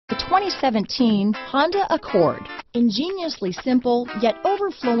2017 Honda Accord. Ingeniously simple, yet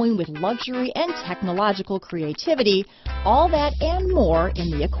overflowing with luxury and technological creativity, all that and more in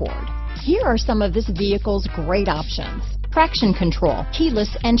the Accord. Here are some of this vehicle's great options: traction control,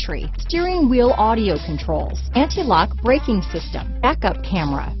 keyless entry, steering wheel audio controls, anti-lock braking system, backup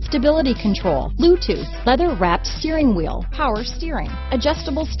camera, stability control, Bluetooth, leather-wrapped steering wheel, power steering,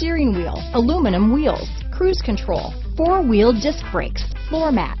 adjustable steering wheel, aluminum wheels, cruise control, four-wheel disc brakes,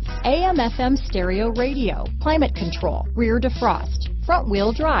 floor mats, AM/FM stereo radio, climate control, rear defrost,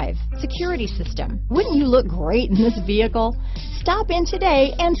 front-wheel drive, security system. Wouldn't you look great in this vehicle? Stop in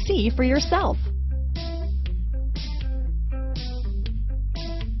today and see for yourself.